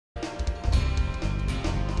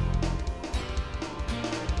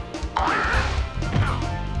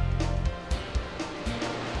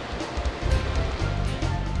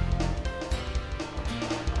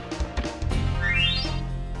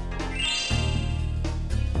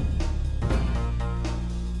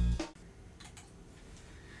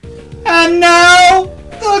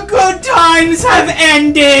times have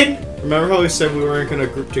ended! Remember how we said we weren't gonna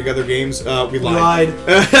group together games? We lied.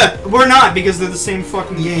 We're not, because they're the same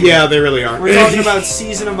fucking game. Yeah, they really are. We're talking about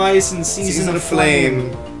Season of Ice and Season of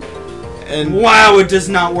Flame. And wow, it does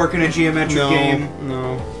not work in a geometric game.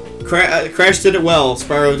 No. Crash did it well.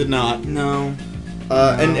 Spyro did not. No.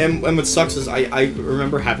 And what sucks is I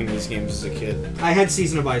remember having these games as a kid. I had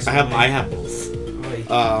Season of Ice. I have both.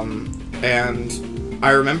 And I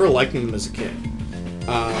remember liking them as a kid.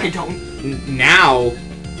 I don't. Now,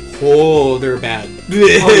 oh, they're bad.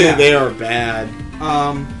 Oh, yeah. They are bad.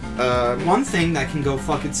 One thing that can go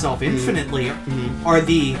fuck itself infinitely are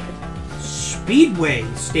the speedway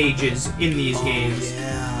stages in these games.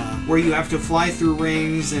 Yeah. Where you have to fly through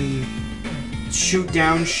rings and shoot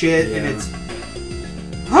down shit, and it's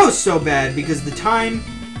so bad because the time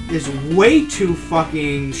is way too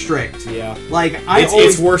fucking strict. Yeah. Like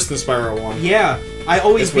it's worse than Spyro 1. Yeah. I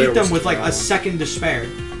always beat them with like a second to spare.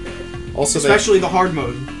 Also, especially the hard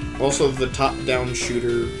mode. Also, the top-down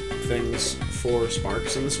shooter things for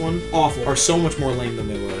Sparks in this one are so much more lame than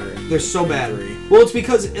they were. They're so bad. 3. Well, it's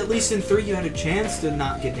because at least in 3 you had a chance to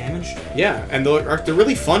not get damaged. Yeah, and they're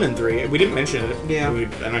really fun in 3. We didn't mention it. Yeah.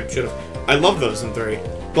 And I should have. I love those in 3,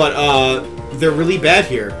 but they're really bad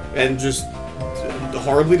here and just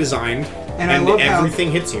horribly designed. And I love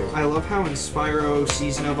everything hits you. I love how in Spyro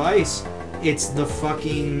Season of Ice, it's the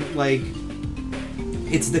fucking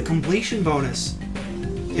it's the completion bonus.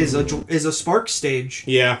 Is a Sparks stage.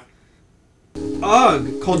 Yeah.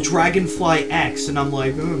 Called Dragonfly X, and I'm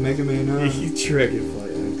like, oh, Mega Man.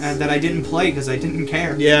 Dragonfly X. And that I didn't play because I didn't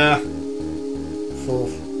care. Yeah.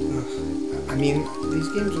 I mean, these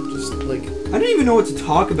games are just like. I don't even know what to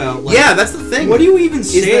talk about. Like, yeah, that's the thing. What do you even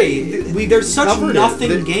say? There's such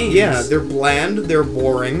nothing games. Yeah, they're bland. They're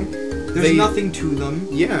boring. There's nothing to them.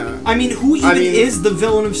 Yeah. I mean, who even is the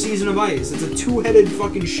villain of Season of Ice? It's a two-headed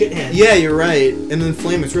fucking shithead. Yeah, you're right. And then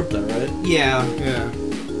Flame is Ripto, right? Yeah. Yeah.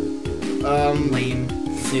 Lame.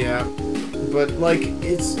 Yeah. But, like,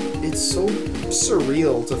 it's so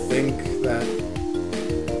surreal to think that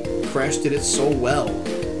Crash did it so well.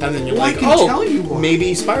 And then you're like, tell you why.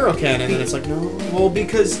 Maybe Spyro can. And then it's like, no. Well,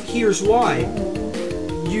 because here's why.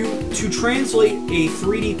 To translate a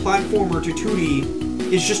 3D platformer to 2D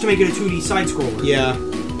is just to make it a 2D side-scroller. Yeah.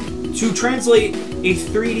 To translate a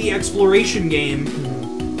 3D exploration game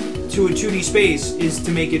to a 2D space is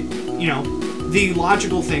to make it, the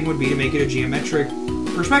logical thing would be to make it a geometric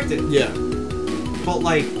perspective. Yeah. But,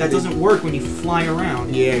 like, that doesn't work when you fly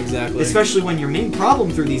around. Yeah, exactly. Especially when your main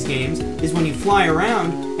problem through these games is when you fly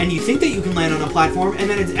around and you think that you can land on a platform and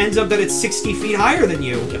then it ends up that it's 60 feet higher than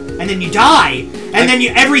you. Yep. And then you die. And then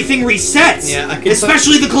everything resets. Yeah,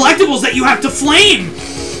 especially the collectibles that you have to flame.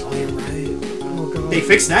 Oh, you're right. Oh, God. They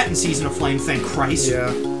fixed that in Season of Flame, thank Christ.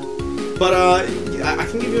 Yeah. But, I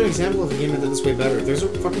can give you an example of a game that did this way better. There's a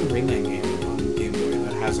fucking Rayman game on Gameboy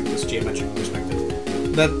that has, like, this geometric perspective.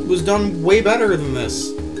 That was done way better than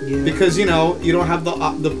this. Yeah. Because, you don't have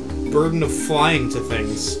the burden of flying to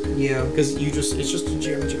things. Yeah. Because it's just a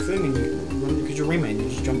geometric thing, and you run because you're Rayman, you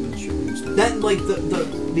just jump and shoot and stuff. That, like,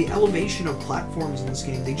 the elevation of platforms in this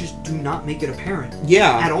game, they just do not make it apparent.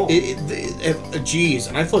 Yeah. At all. Jeez,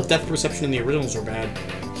 and I thought depth perception in the originals were bad.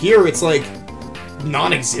 Here, it's, like,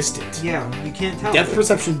 non-existent. Yeah, you can't tell. Depth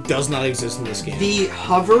perception does not exist in this game. The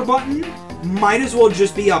hover button might as well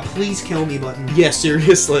just be a please kill me button. Yeah,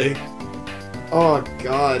 seriously. Oh,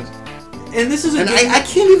 God. And this is a game... I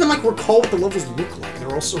can't even, like, recall what the levels look like.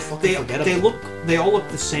 They're all so fucking forgettable. They all look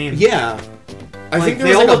the same. Yeah. I think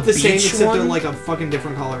they all look the same except they're, like, a fucking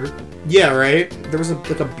different color. Yeah, right? There was,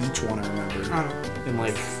 like, a beach one, I remember. I don't know. In,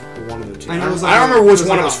 like, one of the two. I don't remember which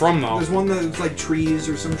one it was from, though. There's one that's, like, trees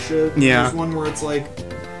or some shit. Yeah. There's one where it's, like,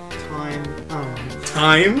 time. I don't know.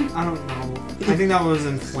 Time? I don't know. I think that was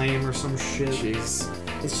in Flame or some shit. Jeez.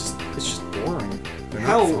 It's just boring. They're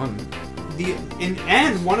not fun.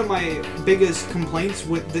 And one of my biggest complaints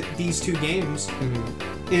with these two games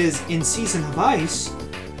is in Season of Ice,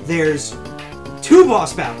 there's 2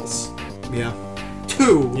 boss battles. Yeah.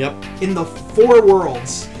 2. Yep. In the 4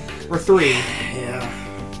 worlds. Or 3. Yeah.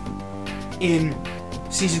 In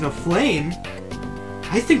Season of Flame,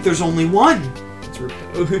 I think there's only 1. It's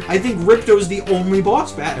Ripto. I think Ripto's the only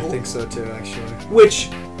boss battle. I think so too, actually. Which,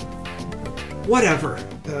 whatever.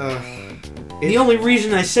 The only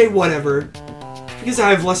reason I say whatever is because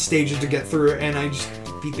I have less stages to get through and I just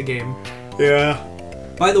beat the game. Yeah.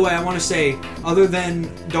 By the way, I want to say, other than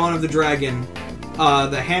Dawn of the Dragon,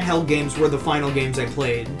 the handheld games were the final games I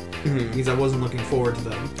played because I wasn't looking forward to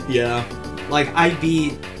them. Yeah. Like, I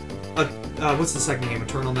beat what's the second game?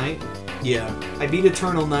 Eternal Night? Yeah. I beat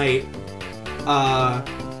Eternal Night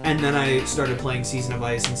And then I started playing Season of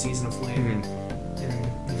Ice and Season of Flame. And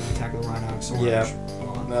Attack of the Rhynocs.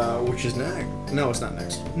 Which is next? No, it's not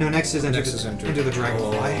next. No, next is Enter the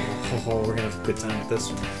Dragonfly. We're gonna have a good time with this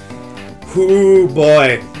one. Ooh,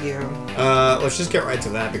 boy. Yeah. Let's just get right to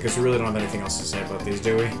that because we really don't have anything else to say about these,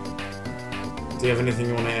 do we? Do you have anything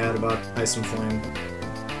you want to add about Ice and Flame?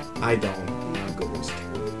 I don't.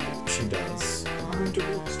 She does.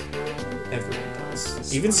 Everyone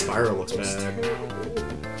does. Even Spyro looks bad.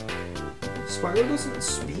 Spyro doesn't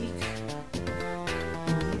speak.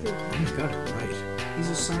 You got it right. He's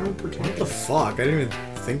a silent protagonist. What the fuck? I didn't even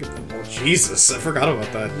think of that. Oh, Jesus, I forgot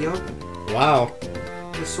about that. Yep. Wow.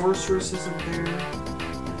 The sorceress isn't there.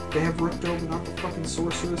 They have Ripto, but not the fucking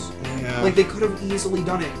sorceress. Yeah. Like, they could have easily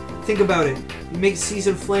done it. Think about it. You make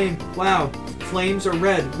Season Flame. Wow. Flames are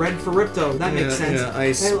red. Red for Ripto. That makes sense. Yeah,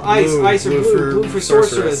 ice. Ice or blue for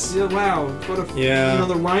sorceress. Yeah, wow. What if, the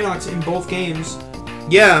Rhynocs in both games.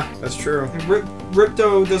 Yeah, that's true. And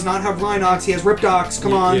Ripto does not have Rhynocs. He has Ripdocs.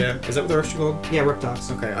 Come on. Yeah. Is that what they're actually called? Yeah,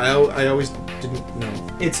 Ripdocs. Okay. I always didn't know.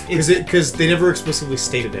 It's because they never explicitly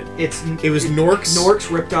stated it. It was Norks,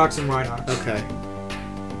 Ripdocs, and Rhynocs. Okay.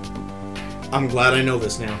 I'm glad I know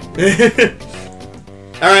this now.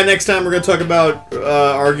 Alright, next time we're going to talk about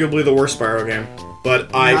arguably the worst Spyro game.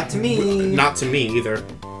 But Not to me. Not to me either.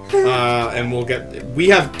 And we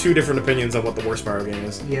have two different opinions on what the worst Spyro game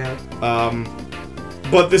is. Yeah.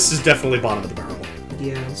 But this is definitely bottom of the barrel.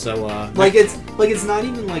 Yeah. So, it's not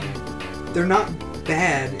even like... They're not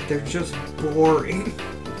bad, they're just boring.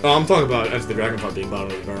 Oh, I'm talking about Enter the Dragonfly being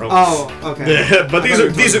bottom of the barrel. Oh, okay. Yeah, but these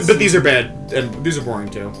are bad, and these are boring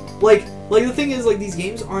too. Like the thing is, like, these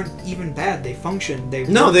games aren't even bad. They function. They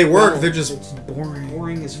work. Well. They're just boring.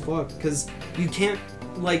 Boring as fuck. Because you can't,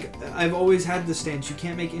 like, I've always had the stance. You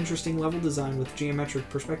can't make interesting level design with geometric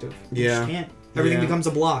perspective. You just can't. Everything becomes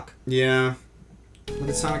a block. Yeah. Look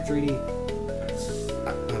at Sonic 3D.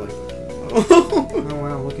 I like that. Oh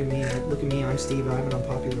wow! Look at me. Look at me. I'm Steve. I have an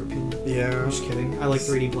unpopular opinion. Yeah. I'm just kidding. I like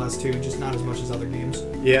 3D Blast too, just not as much as other games.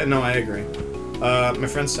 Yeah. No, I agree. My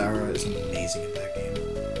friend Sarah is amazing at that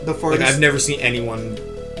game. The farthest. Like, I've never seen anyone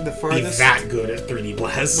be that good at 3D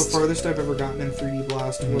Blast. The farthest I've ever gotten in 3D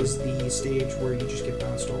Blast was the stage where you just get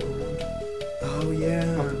bounced all around. Oh yeah.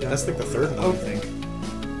 That's like the third one, I think.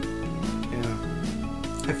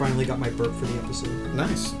 Yeah. I finally got my burp for the episode.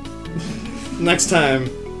 Nice. Next time,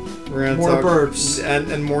 we're gonna more talk burps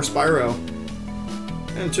and more Spyro.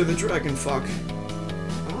 Enter the Dragon. Fuck.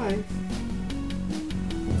 Bye.